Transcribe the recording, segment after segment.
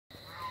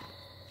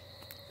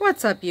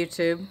What's up,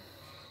 YouTube?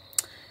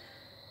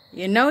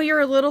 You know you're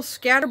a little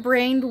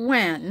scatterbrained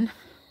when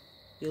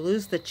you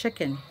lose the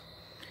chicken.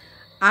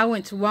 I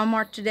went to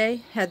Walmart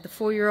today, had the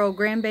 4-year-old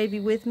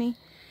grandbaby with me,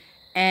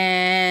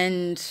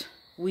 and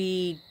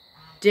we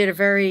did a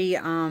very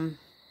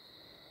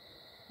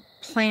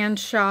planned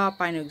shop.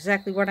 I knew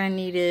exactly what I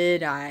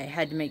needed. I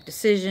had to make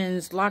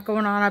decisions. A lot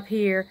going on up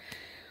here.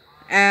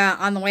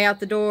 On the way out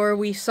the door,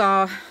 we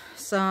saw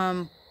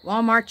some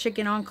Walmart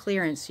chicken on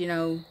clearance. You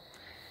know,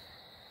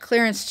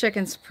 clearance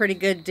chicken's a pretty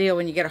good deal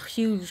when you get a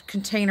huge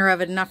container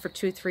of it, enough for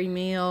 2-3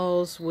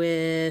 meals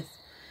with,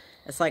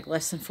 it's like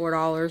less than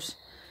 $4.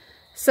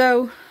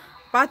 So,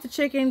 bought the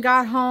chicken,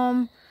 got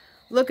home,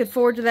 looking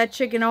forward to that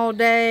chicken all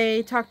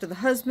day, talked to the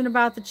husband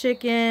about the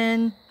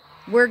chicken.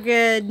 We're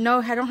good.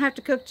 No, I don't have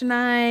to cook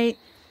tonight.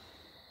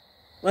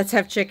 Let's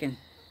have chicken.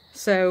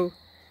 So,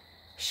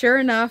 sure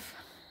enough,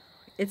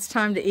 it's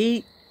time to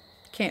eat.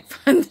 Can't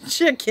find the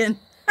chicken.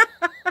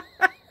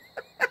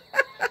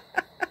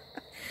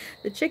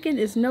 The chicken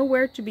is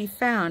nowhere to be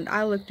found.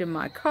 I looked in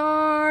my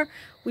car.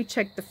 We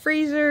checked the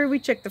freezer. We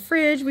checked the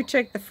fridge. We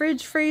checked the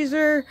fridge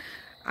freezer.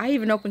 I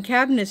even opened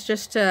cabinets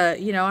just to,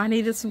 you know, I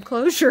needed some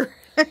closure.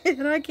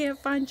 And I can't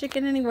find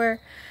chicken anywhere.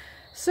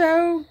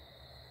 So,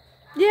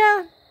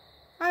 yeah,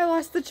 I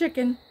lost the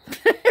chicken.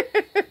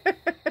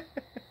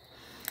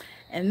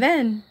 And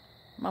then,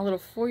 my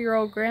little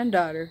 4-year-old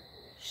granddaughter,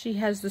 she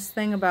has this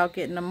thing about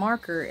getting a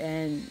marker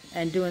and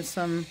doing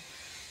some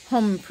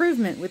home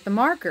improvement with the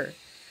marker.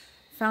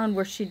 Found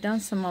where she'd done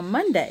some on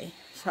Monday.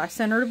 So I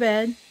sent her to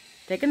bed,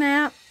 take a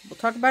nap. We'll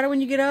talk about it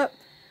when you get up.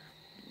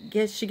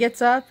 She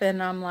gets up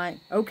and I'm like,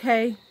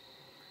 okay,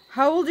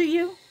 how old are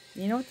you?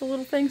 You know what the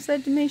little thing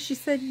said to me? She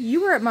said,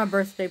 you were at my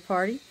birthday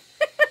party.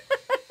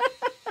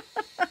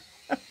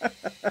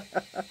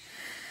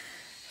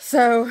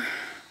 So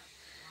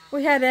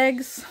we had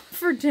eggs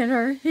for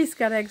dinner. He's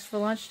got eggs for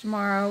lunch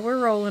tomorrow. We're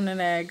rolling in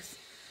eggs.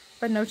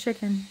 But no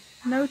chicken.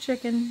 No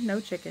chicken. No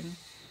chicken.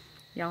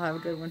 Y'all have a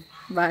good one.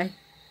 Bye.